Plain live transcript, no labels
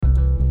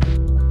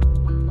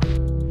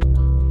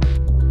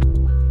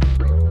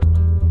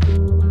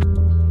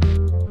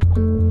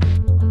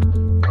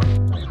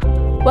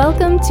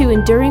Welcome to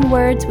Enduring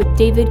Words with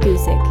David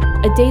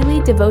Guzik, a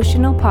daily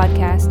devotional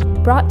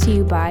podcast brought to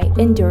you by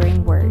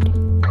Enduring Word.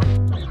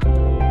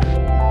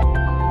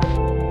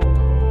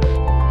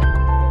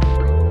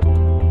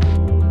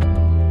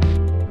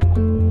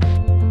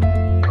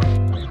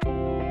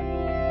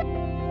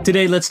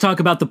 Today, let's talk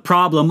about the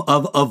problem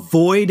of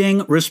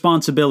avoiding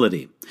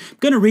responsibility. I'm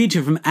going to read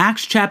you from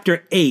Acts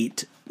chapter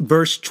 8,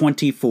 verse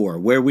 24,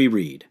 where we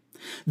read,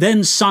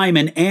 "Then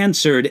Simon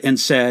answered and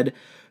said,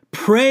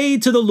 'Pray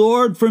to the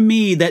Lord for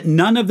me that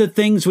none of the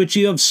things which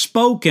you have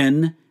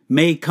spoken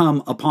may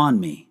come upon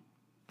me.'"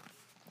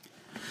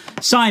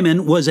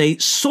 Simon was a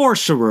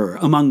sorcerer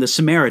among the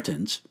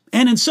Samaritans,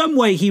 and in some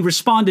way he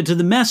responded to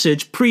the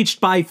message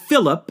preached by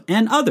Philip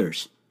and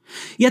others.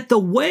 Yet the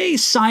way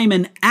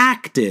Simon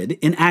acted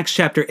in Acts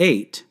chapter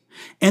 8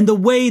 and the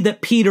way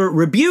that Peter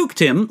rebuked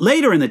him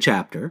later in the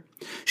chapter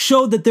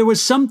showed that there was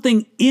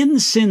something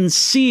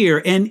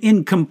insincere and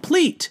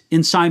incomplete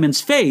in Simon's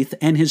faith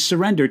and his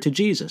surrender to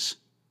Jesus.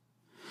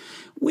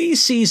 We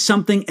see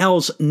something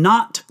else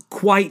not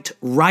quite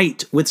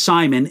right with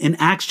Simon in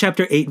Acts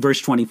chapter 8,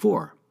 verse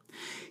 24.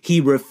 He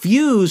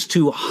refused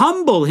to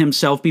humble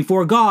himself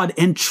before God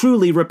and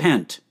truly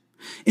repent.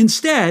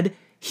 Instead,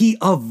 he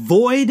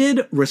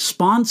avoided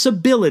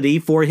responsibility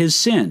for his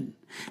sin,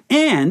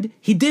 and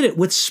he did it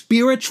with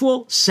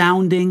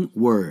spiritual-sounding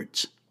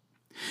words.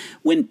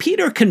 When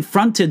Peter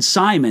confronted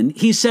Simon,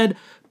 he said,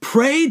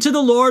 "Pray to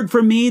the Lord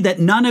for me that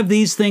none of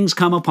these things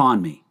come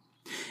upon me."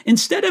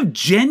 Instead of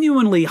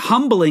genuinely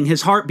humbling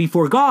his heart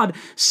before God,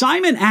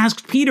 Simon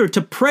asked Peter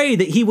to pray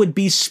that he would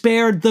be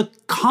spared the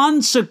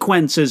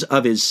consequences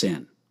of his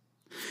sin.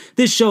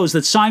 This shows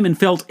that Simon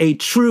felt a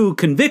true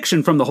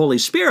conviction from the Holy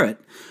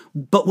Spirit,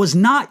 but was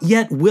not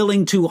yet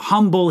willing to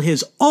humble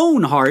his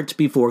own heart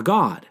before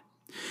God.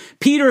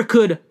 Peter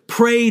could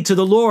pray to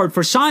the Lord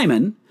for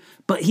Simon,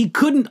 but he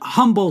couldn't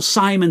humble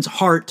Simon's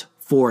heart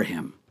for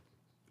him.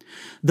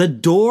 The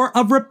door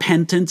of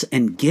repentance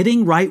and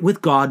getting right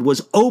with God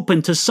was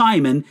open to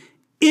Simon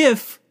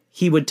if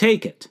he would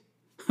take it.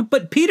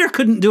 But Peter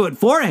couldn't do it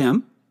for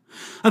him.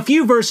 A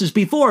few verses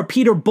before,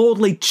 Peter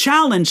boldly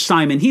challenged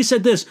Simon. He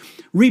said this,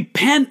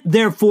 "Repent,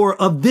 therefore,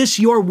 of this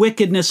your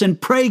wickedness,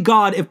 and pray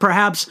God if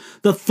perhaps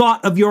the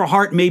thought of your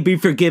heart may be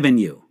forgiven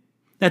you."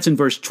 That's in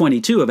verse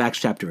 22 of Acts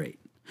chapter 8.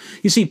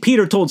 You see,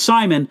 Peter told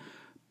Simon,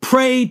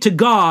 "Pray to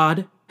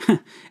God,"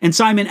 and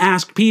Simon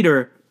asked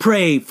Peter,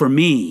 "Pray for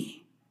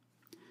me."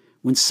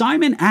 When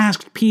Simon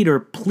asked Peter,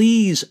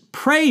 "Please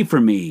pray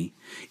for me,"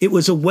 it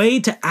was a way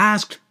to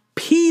ask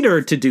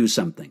Peter to do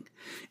something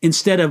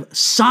instead of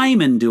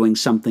Simon doing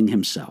something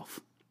himself.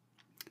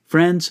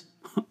 Friends,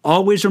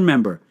 always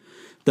remember,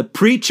 the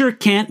preacher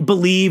can't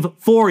believe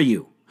for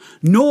you,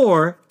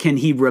 nor can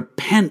he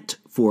repent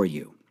for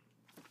you.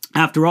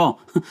 After all,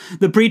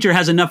 the preacher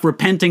has enough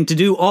repenting to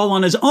do all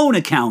on his own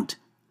account.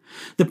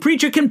 The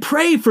preacher can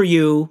pray for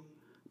you,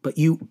 but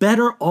you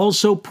better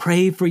also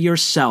pray for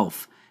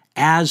yourself,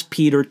 as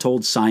Peter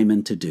told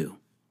Simon to do.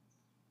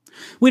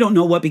 We don't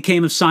know what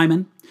became of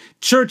Simon.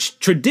 Church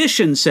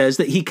tradition says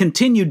that he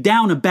continued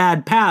down a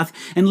bad path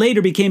and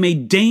later became a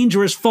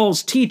dangerous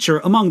false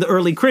teacher among the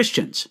early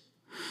Christians.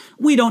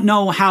 We don't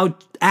know how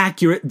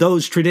accurate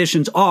those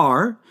traditions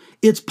are.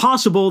 It's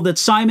possible that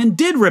Simon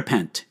did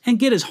repent and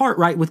get his heart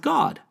right with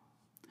God.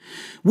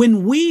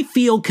 When we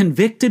feel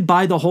convicted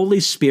by the Holy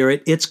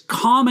Spirit, it's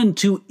common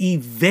to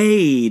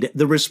evade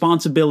the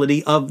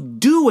responsibility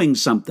of doing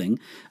something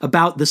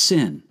about the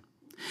sin.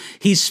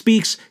 He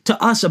speaks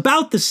to us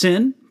about the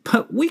sin,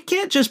 but we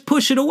can't just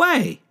push it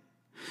away.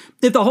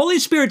 If the Holy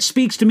Spirit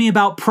speaks to me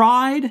about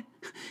pride,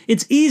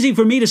 it's easy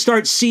for me to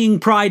start seeing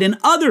pride in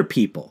other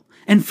people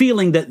and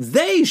feeling that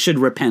they should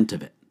repent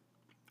of it.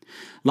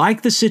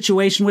 Like the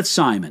situation with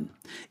Simon,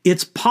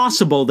 it's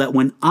possible that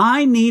when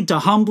I need to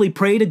humbly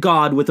pray to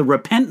God with a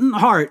repentant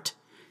heart,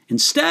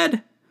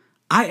 instead,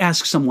 I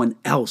ask someone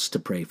else to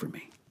pray for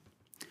me.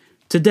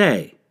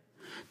 Today,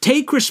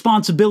 take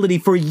responsibility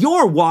for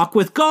your walk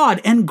with God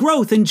and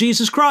growth in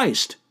Jesus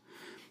Christ.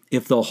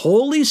 If the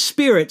Holy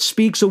Spirit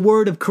speaks a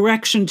word of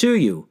correction to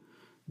you,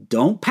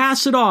 don't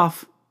pass it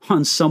off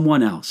on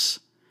someone else.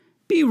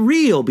 Be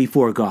real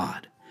before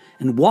God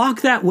and walk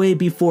that way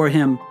before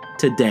Him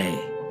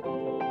today.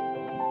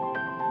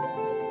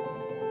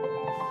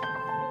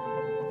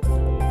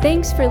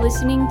 Thanks for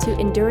listening to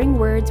Enduring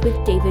Words with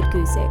David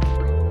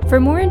Guzik. For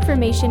more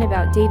information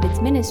about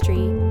David's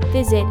ministry,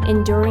 visit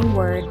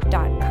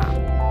enduringword.com.